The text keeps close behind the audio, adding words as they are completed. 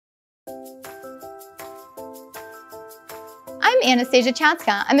Anastasia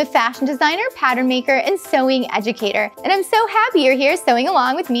Chatzka. I'm a fashion designer, pattern maker, and sewing educator, and I'm so happy you're here sewing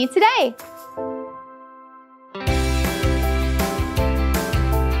along with me today.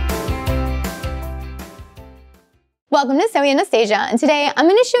 Welcome to Sew Anastasia, and today I'm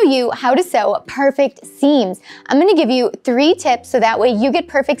going to show you how to sew perfect seams. I'm going to give you 3 tips so that way you get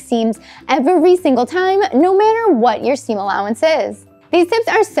perfect seams every single time, no matter what your seam allowance is. These tips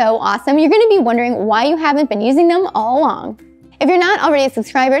are so awesome, you're going to be wondering why you haven't been using them all along. If you're not already a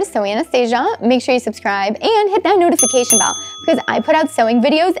subscriber to Sew Anastasia, make sure you subscribe and hit that notification bell because I put out sewing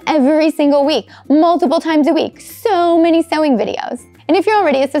videos every single week, multiple times a week, so many sewing videos. And if you're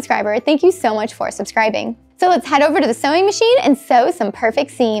already a subscriber, thank you so much for subscribing. So let's head over to the sewing machine and sew some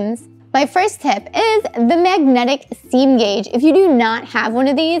perfect seams. My first tip is the magnetic seam gauge. If you do not have one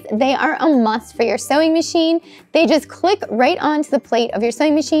of these, they are a must for your sewing machine. They just click right onto the plate of your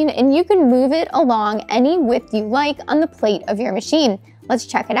sewing machine and you can move it along any width you like on the plate of your machine. Let's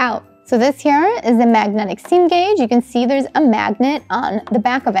check it out. So this here is the magnetic seam gauge. You can see there's a magnet on the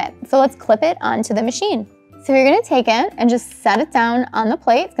back of it. So let's clip it onto the machine. So you're gonna take it and just set it down on the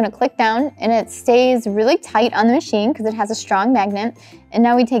plate. It's gonna click down and it stays really tight on the machine because it has a strong magnet. And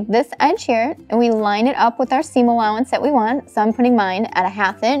now we take this edge here and we line it up with our seam allowance that we want. So I'm putting mine at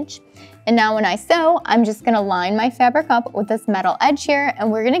 1/2 inch. And now when I sew, I'm just gonna line my fabric up with this metal edge here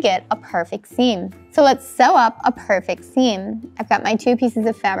and we're gonna get a perfect seam. So let's sew up a perfect seam. I've got my 2 pieces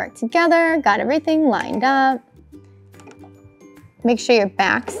of fabric together, got everything lined up. Make sure you're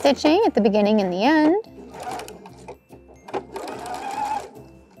back stitching at the beginning and the end.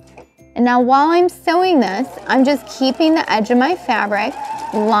 And now while I'm sewing this, I'm just keeping the edge of my fabric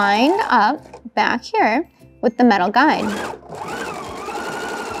lined up back here with the metal guide.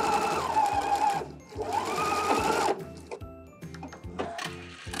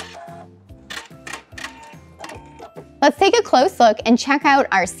 Let's take a close look and check out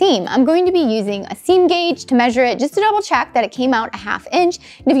our seam. I'm going to be using a seam gauge to measure it just to double check that it came out 1/2 inch.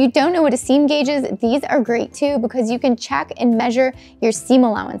 And if you don't know what a seam gauge is, these are great too because you can check and measure your seam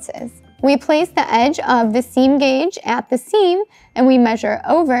allowances. We place the edge of the seam gauge at the seam and we measure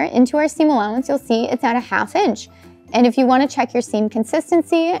over into our seam allowance. You'll see it's at 1/2 inch. And if you want to check your seam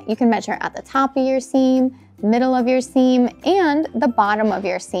consistency, you can measure at the top of your seam, middle of your seam, and the bottom of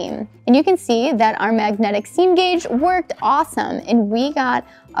your seam. And you can see that our magnetic seam gauge worked awesome and we got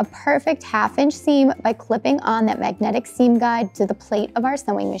a perfect 1/2 inch seam by clipping on that magnetic seam guide to the plate of our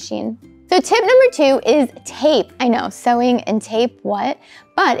sewing machine. So tip number 2 is tape. I know, sewing and tape, what?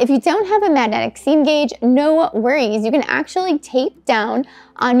 But if you don't have a magnetic seam gauge, no worries. You can actually tape down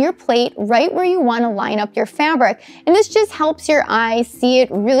on your plate right where you want to line up your fabric. And this just helps your eye see it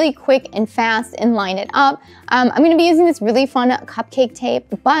really quick and fast and line it up. I'm going to be using this really fun cupcake tape,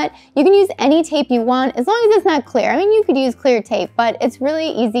 but you can use any tape you want as long as it's not clear. I mean, you could use clear tape, but it's really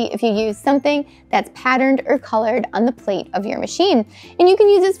easy if you use something that's patterned or colored on the plate of your machine. And you can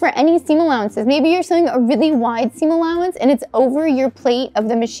use this for any seam allowances. Maybe you're sewing a really wide seam allowance and it's over your plate of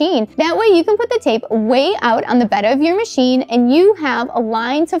the machine. That way you can put the tape way out on the bed of your machine and you have a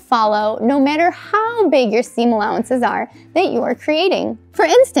line to follow no matter how big your seam allowances are that you are creating. For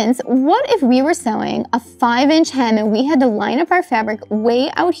instance, what if we were sewing a 5-inch hem and we had to line up our fabric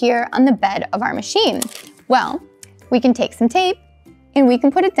way out here on the bed of our machine? Well, we can take some tape and we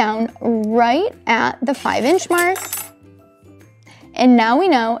can put it down right at the 5-inch mark. And now we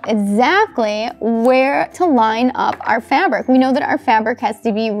know exactly where to line up our fabric. We know that our fabric has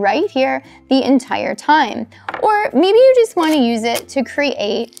to be right here the entire time. Or maybe you just want to use it to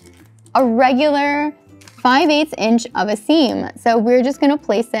create a regular 5/8 inch of a seam. So we're just going to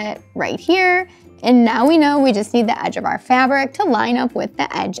place it right here. And now we know we just need the edge of our fabric to line up with the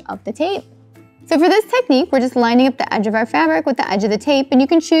edge of the tape. So for this technique, we're just lining up the edge of our fabric with the edge of the tape, and you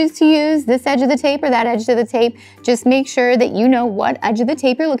can choose to use this edge of the tape or that edge of the tape. Just make sure that you know what edge of the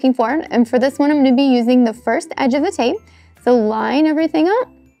tape you're looking for. And for this one, I'm going to be using the first edge of the tape. So line everything up.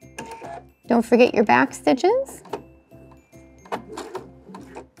 Don't forget your back stitches.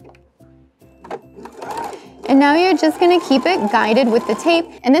 And now you're just going to keep it guided with the tape.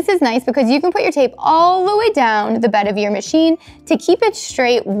 And this is nice because you can put your tape all the way down the bed of your machine to keep it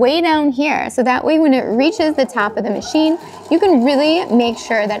straight way down here. So that way when it reaches the top of the machine, you can really make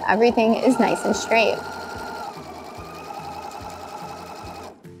sure that everything is nice and straight.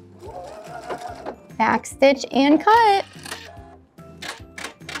 Back stitch and cut.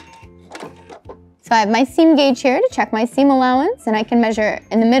 So I have my seam gauge here to check my seam allowance and I can measure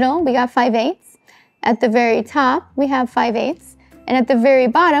in the middle, we got 5/8. At the very top, we have 5/8, and at the very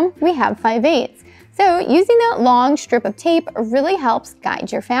bottom, we have 5/8. So using that long strip of tape really helps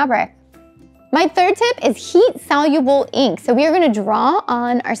guide your fabric. My third tip is heat-soluble ink. So we are gonna draw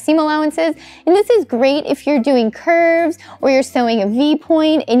on our seam allowances, and this is great if you're doing curves or you're sewing a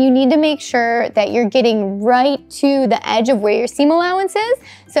V-point and you need to make sure that you're getting right to the edge of where your seam allowance is.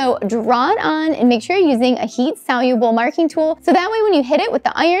 So draw it on and make sure you're using a heat-soluble marking tool, so that way when you hit it with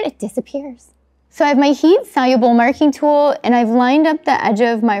the iron, it disappears. So I have my heat-soluble marking tool, and I've lined up the edge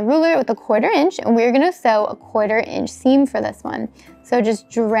of my ruler with a 1/4 inch, and we're gonna sew a 1/4 inch seam for this one. So just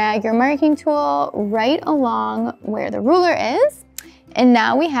drag your marking tool right along where the ruler is. And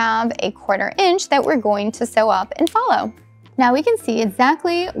now we have a 1/4 inch that we're going to sew up and follow. Now we can see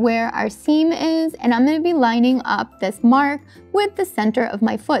exactly where our seam is, and I'm gonna be lining up this mark with the center of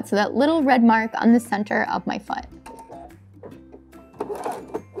my foot. So that little red mark on the center of my foot.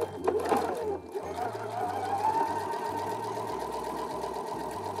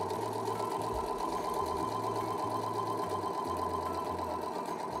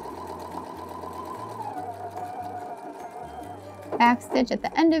 Back stitch at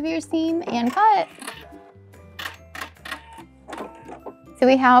the end of your seam and cut. So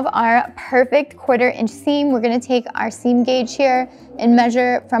we have our perfect 1/4 inch seam. We're gonna take our seam gauge here and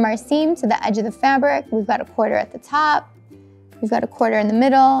measure from our seam to the edge of the fabric. We've got a 1/4 at the top, we've got a 1/4 in the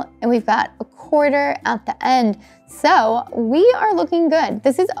middle, and we've got a 1/4 at the end. So we are looking good.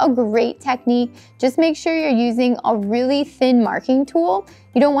 This is a great technique. Just make sure you're using a really thin marking tool.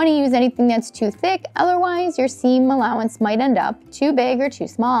 You don't want to use anything that's too thick, otherwise your seam allowance might end up too big or too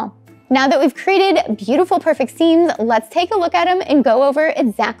small. Now that we've created beautiful perfect seams, let's take a look at them and go over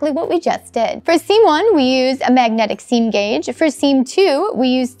exactly what we just did. For seam 1, we used a magnetic seam gauge. For seam 2, we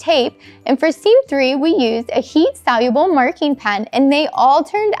used tape. And for seam 3, we used a heat-soluble marking pen, and they all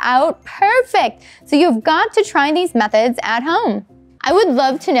turned out perfect. So you've got to try these methods at home. I would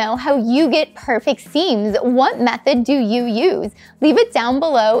love to know how you get perfect seams. What method do you use? Leave it down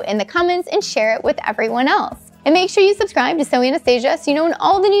below in the comments and share it with everyone else. And make sure you subscribe to Sewing Anastasia so you know when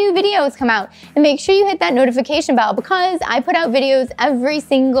all the new videos come out. And make sure you hit that notification bell because I put out videos every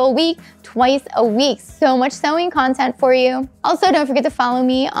single week, twice a week. So much sewing content for you. Also, don't forget to follow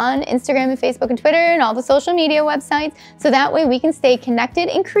me on Instagram and Facebook and Twitter and all the social media websites so that way we can stay connected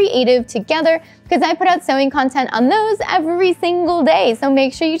and creative together because I put out sewing content on those every single day. So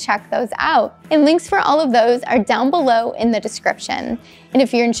make sure you check those out. And links for all of those are down below in the description. And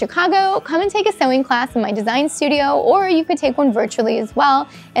if you're in Chicago, come and take a sewing class in my design studio, or you could take one virtually as well.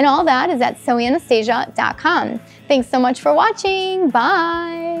 And all that is at sewinganastasia.com. Thanks so much for watching.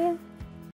 Bye.